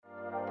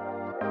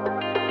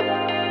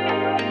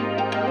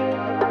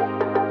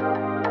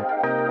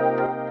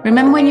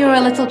Remember when you were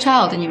a little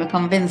child and you were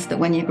convinced that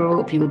when you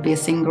grew up you would be a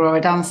singer or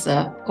a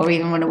dancer or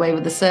even run away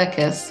with the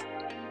circus?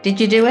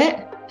 Did you do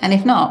it? And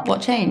if not, what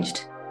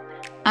changed?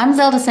 I'm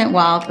Zelda St.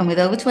 Wild, and with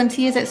over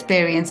 20 years'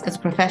 experience as a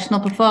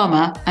professional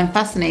performer, I'm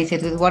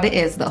fascinated with what it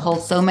is that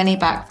holds so many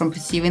back from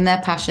pursuing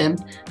their passion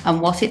and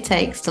what it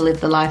takes to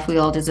live the life we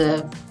all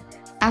deserve.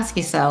 Ask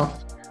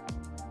yourself,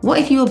 what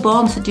if you were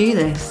born to do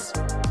this?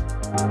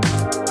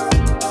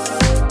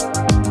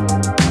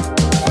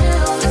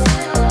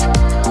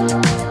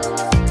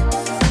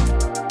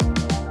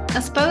 I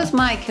suppose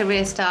my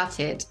career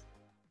started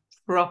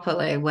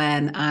properly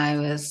when I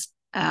was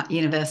at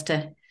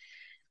university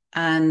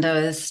and I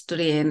was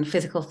studying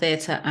physical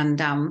theatre and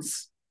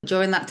dance.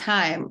 During that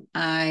time,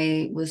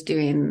 I was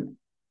doing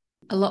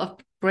a lot of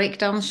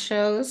breakdance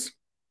shows.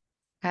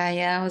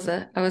 Yeah,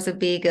 I was a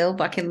B girl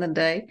back in the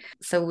day.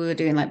 So we were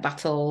doing like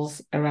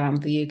battles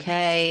around the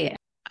UK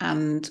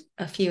and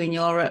a few in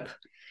Europe.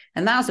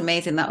 And that was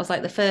amazing. That was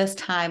like the first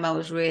time I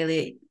was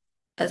really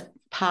as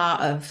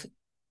part of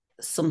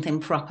something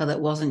proper that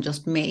wasn't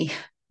just me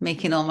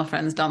making all my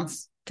friends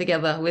dance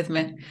together with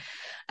me,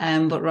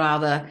 but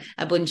rather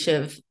a bunch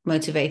of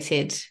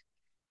motivated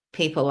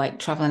people like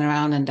traveling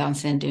around and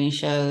dancing and doing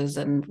shows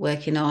and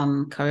working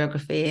on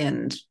choreography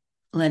and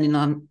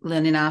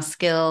learning our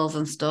skills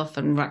and stuff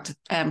and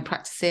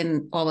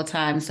practicing all the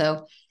time.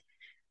 So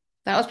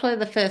that was probably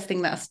the first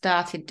thing that I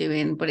started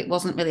doing, but it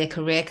wasn't really a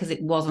career because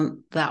it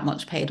wasn't that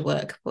much paid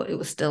work, but it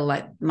was still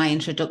like my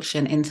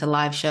introduction into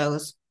live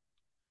shows.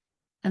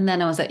 And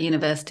then I was at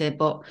university.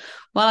 But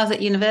while I was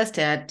at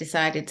university, I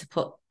decided to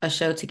put a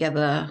show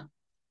together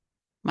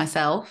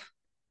myself.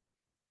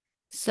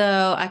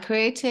 So I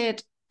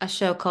created a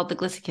show called The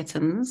Glitter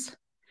Kittens,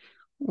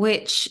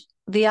 which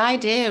the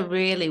idea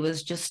really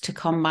was just to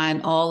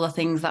combine all the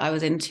things that I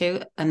was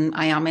into and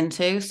I am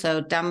into.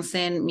 So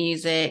dancing,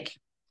 music,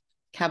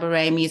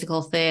 cabaret,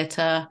 musical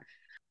theatre,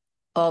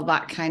 all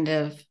that kind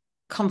of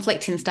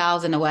conflicting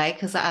styles in a way,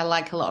 because I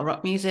like a lot of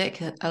rock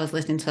music. I was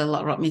listening to a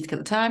lot of rock music at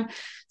the time.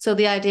 So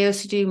the idea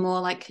was to do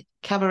more like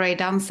cabaret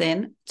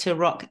dancing to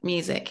rock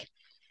music.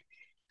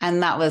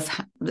 And that was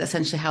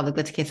essentially how the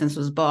Glitter Kittens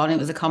was born. It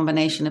was a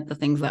combination of the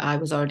things that I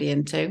was already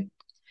into.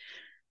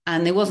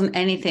 And there wasn't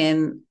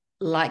anything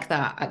like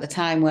that at the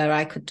time where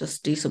I could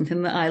just do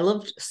something that I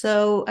loved.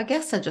 So I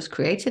guess I just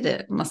created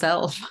it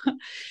myself,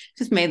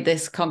 just made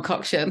this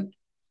concoction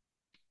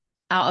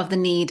out of the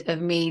need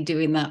of me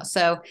doing that.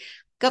 So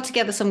got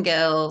together some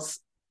girls,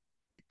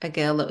 a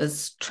girl that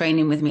was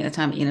training with me at the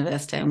time at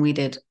university, and we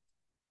did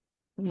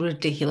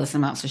ridiculous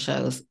amounts of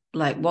shows.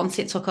 Like once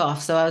it took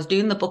off, so I was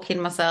doing the booking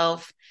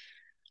myself,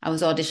 I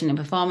was auditioning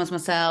performers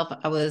myself,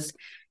 I was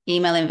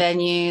emailing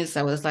venues,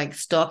 I was like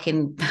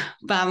stalking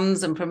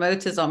bands and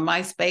promoters on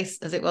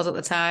MySpace as it was at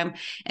the time,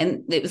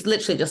 and it was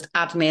literally just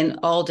admin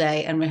all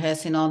day and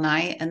rehearsing all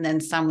night and then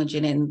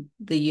sandwiching in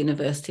the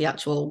university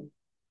actual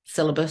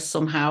syllabus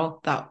somehow.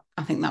 That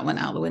I think that went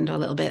out the window a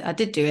little bit. I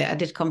did do it, I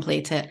did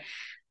complete it,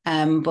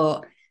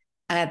 but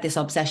I had this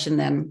obsession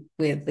then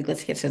with the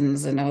Glitter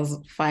Kittens and I was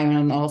firing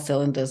on all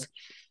cylinders.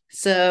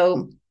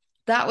 So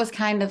that was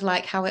kind of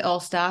like how it all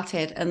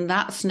started. And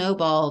that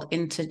snowballed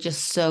into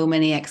just so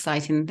many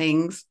exciting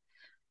things.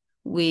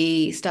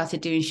 We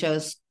started doing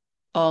shows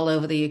all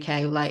over the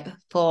UK, like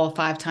 4 or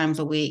 5 times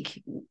a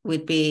week.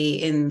 We'd be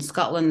in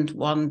Scotland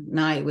one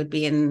night, we'd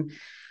be in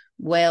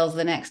Wales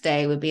the next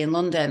day, we'd be in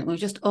London. We were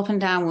just up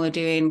and down. We were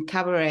doing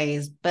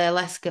cabarets,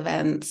 burlesque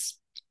events,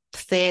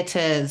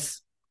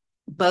 theatres,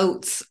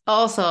 boats,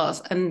 all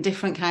sorts, and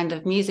different kind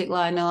of music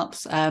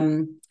lineups,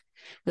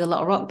 with a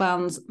lot of rock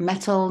bands,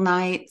 metal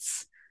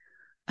nights,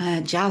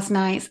 jazz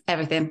nights,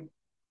 everything.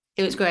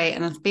 It was great.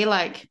 And I feel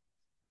like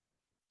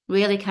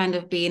really kind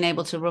of being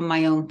able to run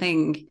my own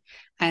thing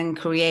and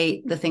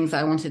create the things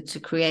that I wanted to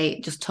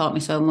create just taught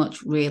me so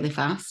much really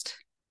fast.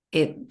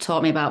 It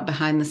taught me about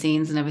behind the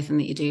scenes and everything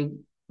that you do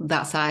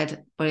that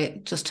side, but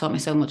it just taught me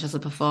so much as a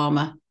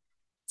performer.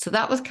 So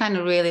that was kind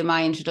of really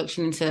my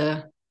introduction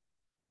into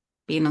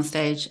being on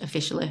stage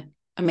officially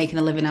and making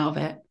a living out of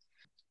it,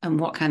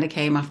 and what kind of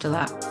came after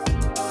that.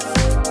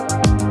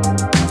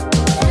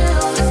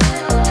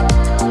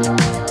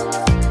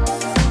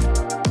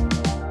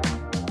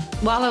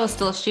 While I was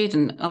still a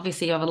student,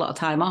 obviously you have a lot of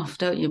time off,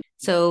 don't you?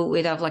 So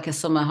we'd have like a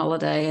summer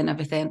holiday and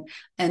everything.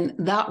 And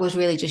that was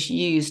really just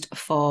used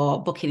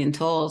for booking in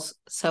tours.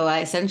 So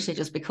I essentially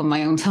just become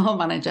my own tour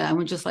manager and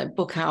would just like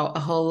book out a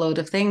whole load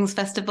of things,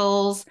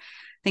 festivals,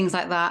 things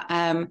like that.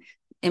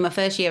 In my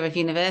first year of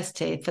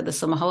university for the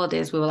summer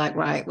holidays, we were like,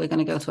 right, we're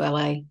going to go to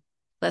LA.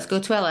 Let's go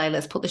to LA.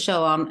 Let's put the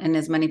show on in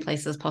as many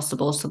places as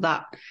possible. So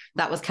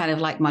that was kind of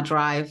like my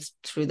drive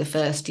through the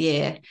first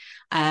year.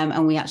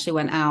 And we actually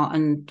went out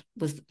and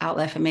was out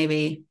there for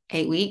maybe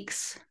 8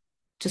 weeks,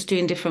 just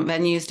doing different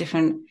venues,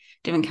 different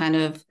kind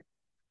of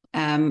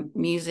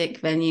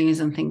music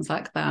venues and things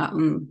like that.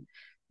 And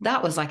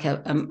that was like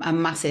a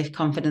massive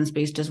confidence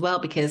boost as well,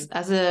 because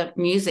as a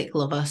music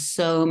lover,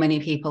 so many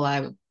people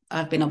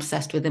I've been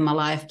obsessed with in my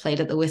life played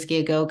at the Whiskey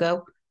A Go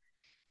Go.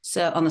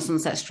 So on the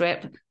Sunset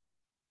Strip,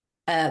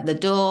 the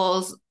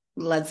Doors,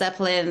 Led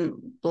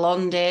Zeppelin,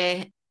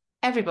 Blondie,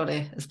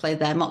 everybody has played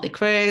there, Motley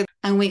Crue.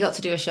 And we got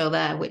to do a show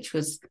there, which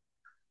was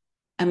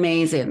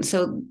amazing.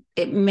 So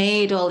it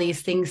made all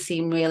these things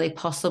seem really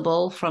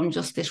possible from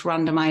just this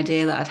random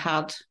idea that I'd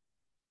had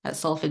at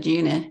Salford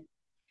Uni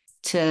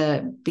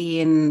to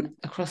being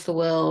across the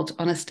world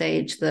on a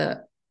stage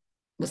that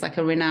was like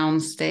a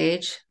renowned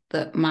stage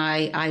that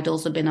my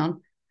idols had been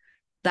on.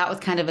 That was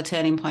kind of a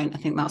turning point, I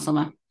think, that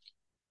summer.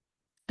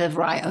 Of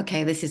right,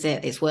 okay, this is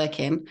it. It's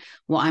working.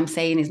 What I'm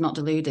saying is not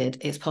deluded.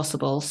 It's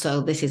possible.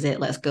 So this is it.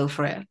 Let's go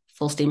for it.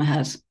 Full steam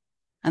ahead.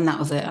 And that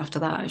was it. After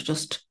that, it was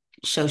just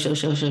show.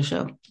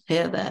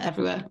 Here, there,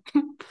 everywhere.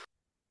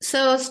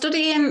 So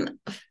studying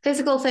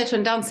physical theatre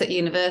and dance at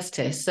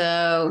university.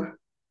 So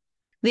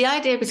the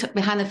idea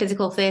behind the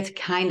physical theatre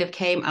kind of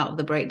came out of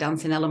the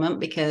breakdancing element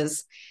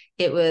because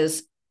it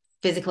was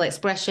physical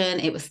expression.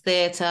 It was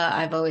theatre.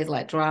 I've always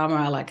liked drama.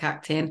 I like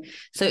acting.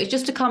 So it's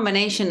just a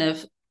combination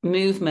of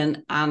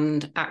movement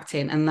and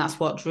acting, and that's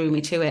what drew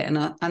me to it. And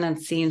I'd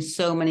seen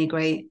so many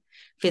great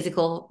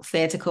physical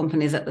theatre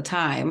companies at the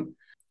time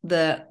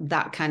that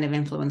kind of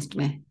influenced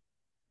me.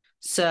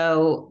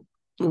 So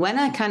when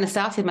I kind of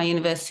started my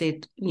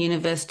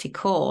university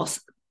course,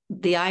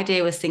 the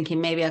idea was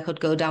thinking maybe I could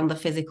go down the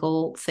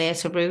physical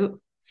theatre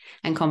route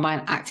and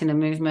combine acting and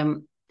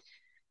movement.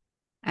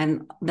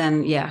 And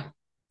then, yeah,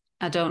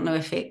 I don't know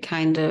if it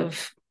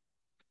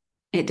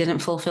didn't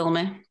fulfill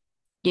me,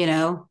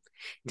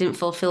 didn't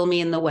fulfill me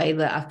in the way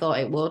that I thought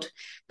it would,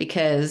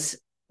 because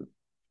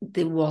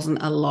there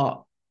wasn't a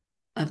lot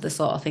of the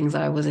sort of things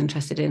I was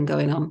interested in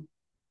going on.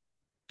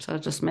 So I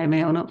just made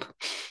my own up.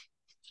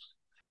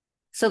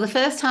 So the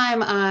first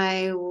time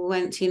I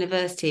went to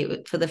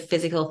university for the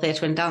physical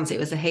theatre and dance, it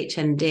was a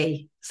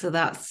HND. So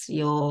that's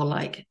your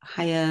like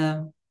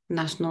higher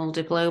national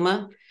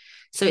diploma.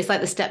 So it's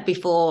like the step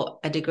before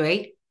a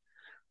degree.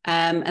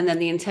 And then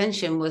the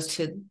intention was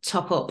to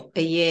top up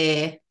a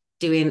year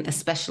doing a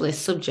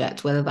specialist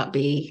subject, whether that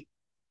be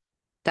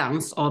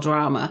dance or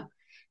drama.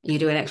 You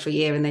do an extra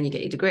year and then you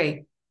get your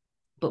degree.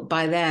 But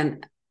by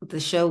then, the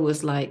show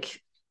was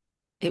like,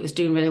 it was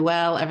doing really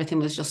well. Everything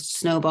was just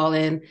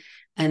snowballing.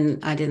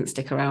 And I didn't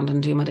stick around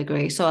and do my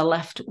degree. So I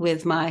left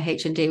with my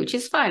HND, which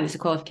is fine. It's a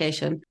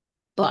qualification.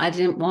 But I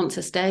didn't want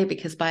to stay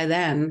because by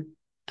then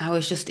I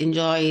was just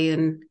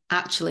enjoying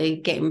actually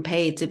getting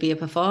paid to be a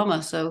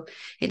performer. So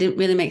it didn't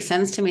really make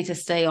sense to me to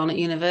stay on at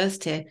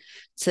university,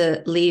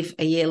 to leave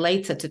a year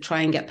later to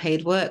try and get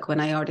paid work when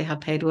I already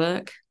had paid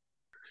work.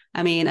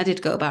 I mean, I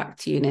did go back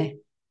to uni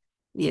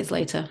years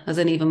later as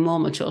an even more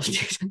mature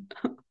student.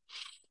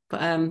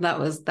 But that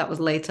was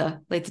later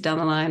down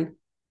the line.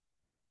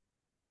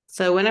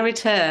 So when I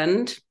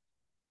returned,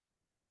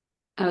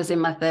 I was in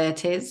my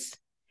 30s,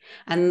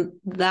 and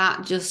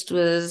that just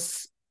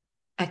was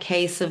a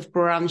case of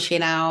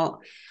branching out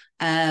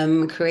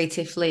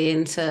creatively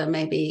into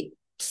maybe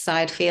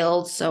side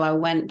fields. So I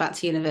went back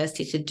to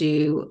university to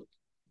do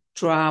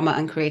drama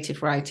and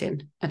creative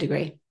writing, a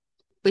degree,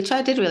 which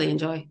I did really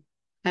enjoy.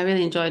 I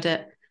really enjoyed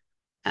it.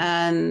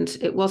 And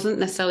it wasn't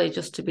necessarily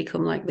just to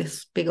become like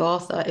this big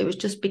author. It was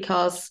just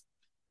because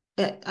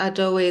I'd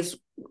always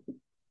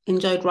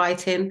enjoyed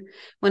writing.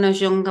 When I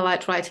was young, I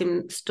liked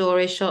writing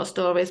stories, short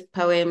stories,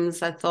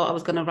 poems. I thought I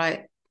was going to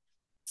write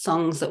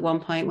songs at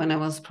one point when I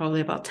was probably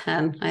about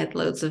 10. I had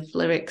loads of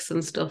lyrics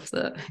and stuff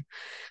that,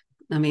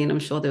 I mean, I'm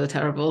sure they were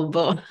terrible,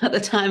 but at the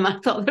time I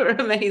thought they were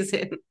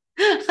amazing.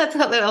 I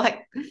thought they were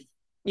like,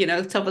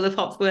 top of the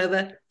pops,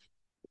 were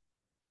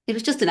it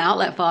was just an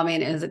outlet for me,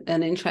 and it was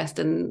an interest,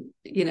 and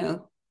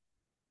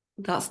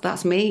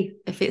that's me.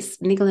 If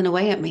it's niggling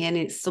away at me and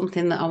it's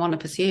something that I want to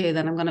pursue,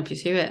 then I'm going to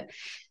pursue it.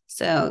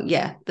 So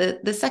yeah,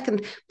 the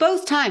second,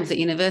 both times at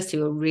university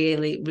were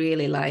really,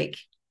 really like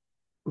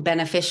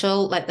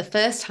beneficial. Like the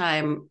first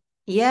time,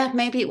 yeah,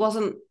 maybe it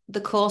wasn't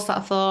the course that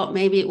I thought,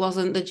 maybe it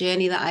wasn't the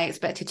journey that I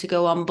expected to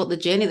go on, but the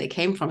journey that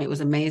came from it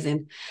was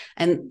amazing.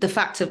 And the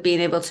fact of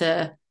being able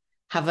to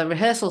have a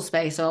rehearsal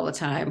space all the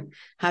time,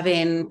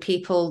 having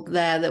people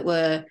there that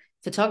were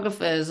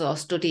photographers or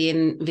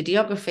studying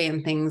videography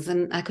and things,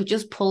 and I could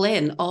just pull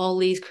in all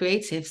these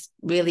creatives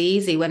really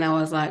easy when I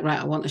was like, right,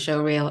 I want a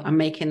show reel, I'm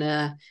making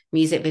a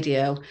music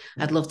video,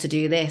 I'd love to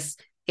do this.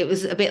 It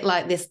was a bit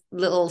like this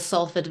little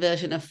Salford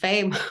version of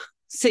Fame.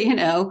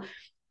 So,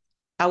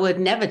 I would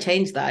never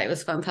change that. It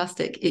was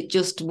fantastic. It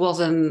just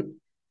wasn't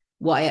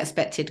what I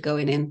expected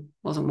going in,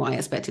 wasn't what I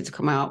expected to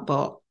come out,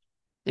 but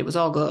it was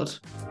all good.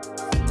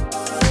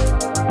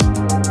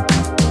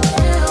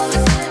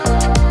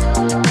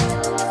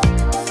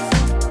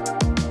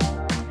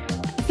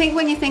 I think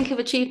when you think of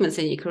achievements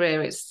in your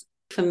career, it's,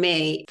 for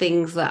me,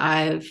 things that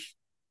I've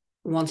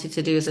wanted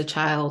to do as a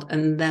child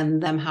and then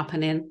them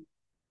happening.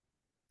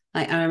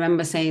 Like I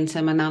remember saying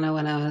to my nana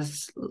when I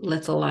was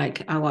little,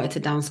 like I wanted to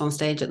dance on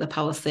stage at the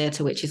Palace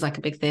Theatre, which is like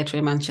a big theatre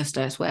in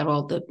Manchester. It's where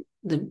all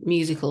the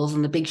musicals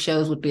and the big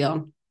shows would be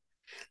on,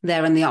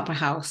 there in the Opera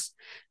House.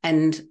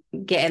 And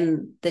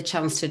getting the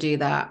chance to do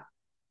that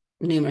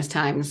numerous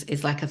times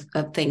is like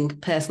a thing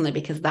personally,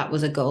 because that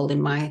was a goal in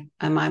my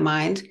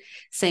mind.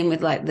 Same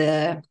with like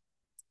the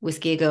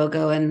Whiskey A Go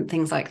Go and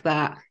things like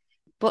that.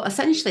 But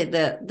essentially,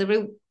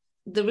 the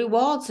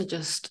rewards are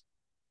just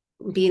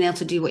being able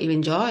to do what you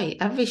enjoy.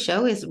 Every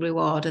show is a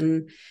reward,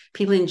 and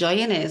people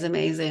enjoying it is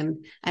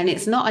amazing. And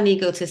it's not an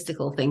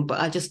egotistical thing, but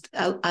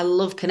I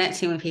love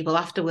connecting with people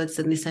afterwards,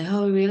 and they say,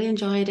 oh, we really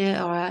enjoyed it,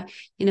 or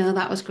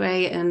that was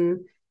great,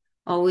 and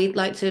or we'd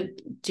like to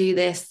do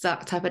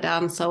that type of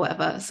dance or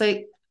whatever.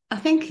 So I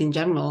think in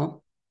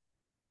general,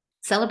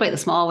 celebrate the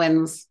small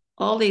wins,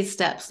 all these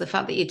steps, the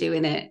fact that you're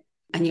doing it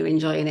and you're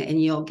enjoying it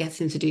and you're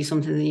getting to do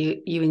something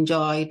that you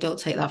enjoy. Don't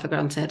take that for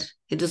granted.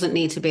 It doesn't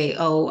need to be,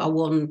 oh, I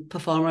won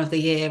Performer of the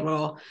Year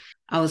or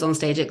I was on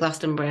stage at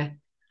Glastonbury.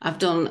 I've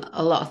done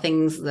a lot of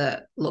things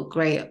that look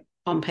great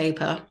on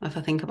paper if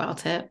I think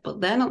about it,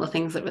 but they're not the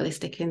things that really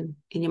stick in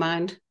your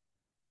mind.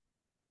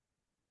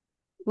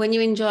 When you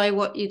enjoy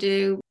what you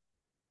do,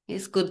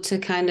 it's good to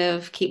kind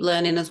of keep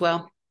learning as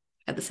well.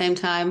 At the same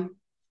time,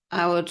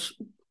 I would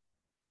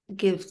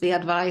give the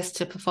advice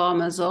to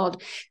performers or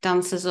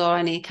dancers or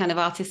any kind of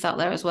artists out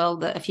there as well,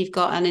 that if you've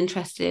got an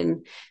interest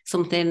in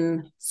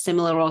something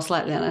similar or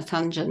slightly on a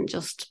tangent,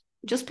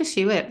 just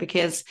pursue it,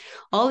 because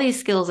all these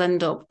skills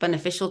end up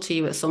beneficial to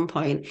you at some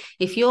point.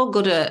 If you're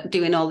good at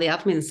doing all the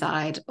admin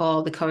side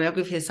or the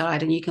choreography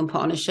side and you can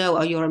put on a show,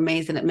 or you're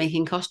amazing at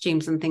making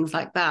costumes and things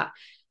like that,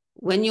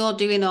 when you're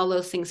doing all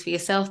those things for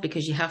yourself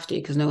because you have to,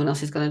 because no one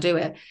else is going to do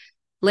it,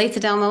 later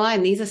down the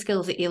line, these are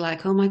skills that you're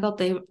like, oh my God,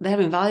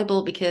 they're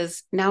invaluable,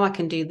 because now I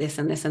can do this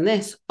and this and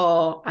this,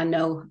 or I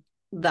know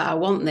that I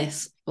want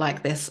this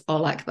or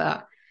like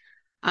that.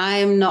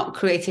 I'm not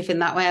creative in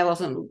that way. I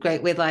wasn't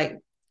great with like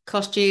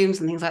costumes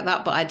and things like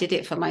that, but I did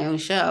it for my own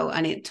show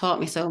and it taught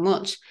me so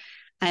much.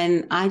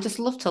 And I just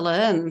love to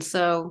learn.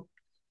 So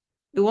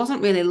it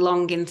wasn't really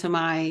long into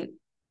my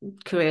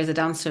career as a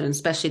dancer, and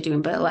especially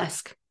doing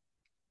burlesque,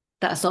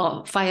 that I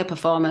saw fire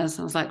performers.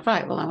 I was like,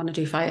 right, well, I want to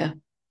do fire.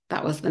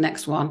 That was the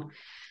next one.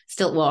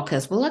 Stilt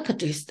walkers. Well, I could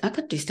do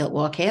stilt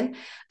walking,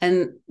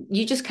 and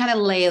you just kind of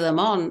layer them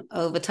on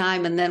over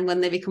time. And then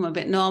when they become a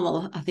bit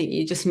normal, I think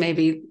you just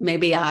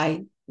maybe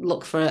I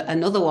look for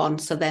another one.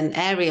 So then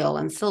aerial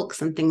and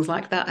silks and things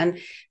like that. And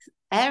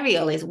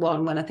aerial is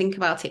one, when I think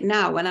about it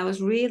now, when I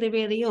was really,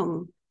 really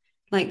young,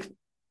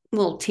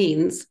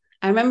 teens,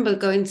 I remember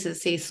going to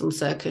see some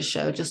circus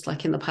show, just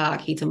like in the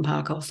park, Heaton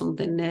Park or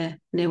something near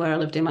where I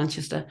lived in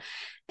Manchester.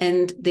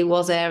 And there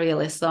was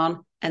aerialists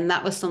on. And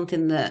that was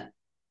something that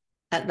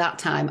at that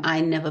time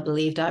I never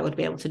believed I would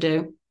be able to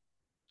do,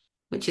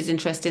 which is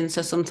interesting.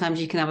 So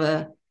sometimes you can have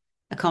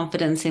a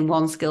confidence in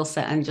one skill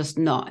set and just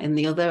not in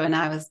the other. And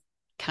I was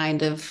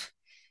kind of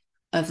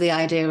the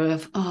idea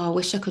of, oh, I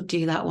wish I could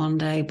do that one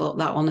day, but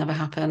that will never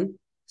happen.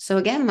 So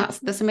again,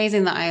 that's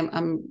amazing that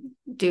I'm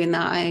doing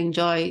that. I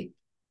enjoy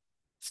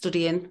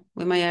studying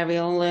with my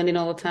aerial, learning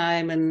all the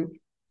time and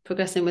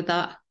progressing with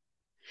that.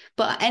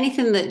 But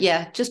anything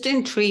that, just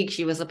intrigues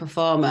you as a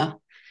performer,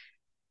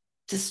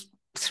 just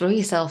throw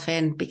yourself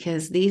in,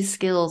 because these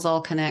skills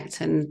all connect,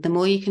 and the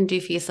more you can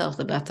do for yourself,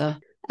 the better.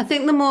 I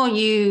think the more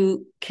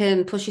you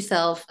can push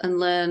yourself and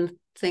learn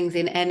things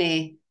in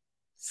any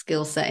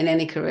skill set, in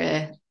any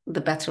career,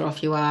 the better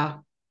off you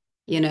are.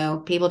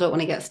 People don't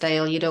want to get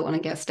stale. You don't want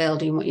to get stale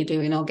doing what you're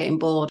doing or getting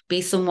bored.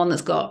 Be someone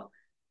that's got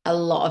a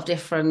lot of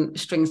different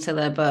strings to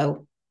their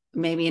bow.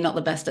 Maybe you're not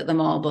the best at them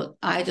all, but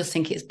I just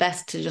think it's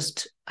best to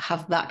just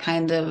have that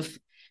kind of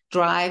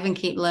drive and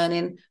keep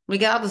learning,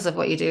 regardless of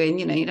what you're doing.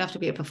 You don't have to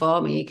be a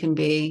performer. You don't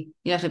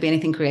have to be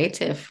anything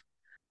creative.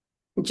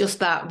 Just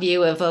that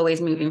view of always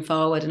moving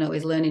forward and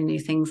always learning new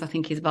things, I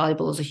think, is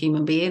valuable as a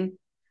human being.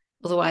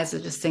 Otherwise, I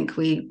just think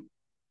we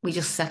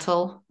just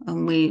settle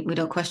and we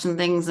don't question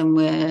things, and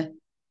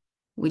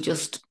we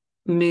just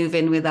move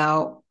in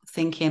without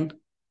thinking.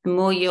 The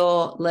more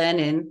you're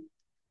learning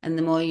and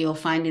the more you're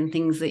finding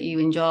things that you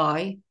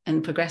enjoy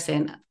and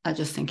progressing, I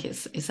just think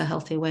it's a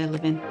healthy way of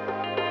living.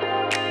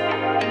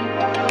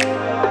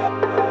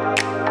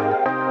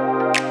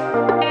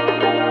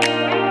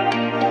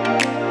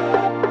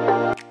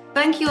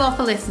 Thank you all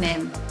for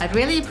listening. I'd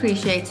really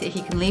appreciate it if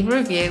you can leave a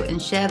review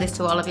and share this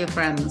to all of your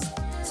friends.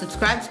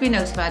 Subscribe to be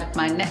notified of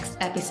my next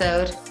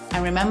episode,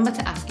 and remember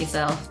to ask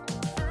yourself,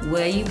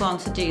 were you born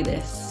to do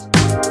this?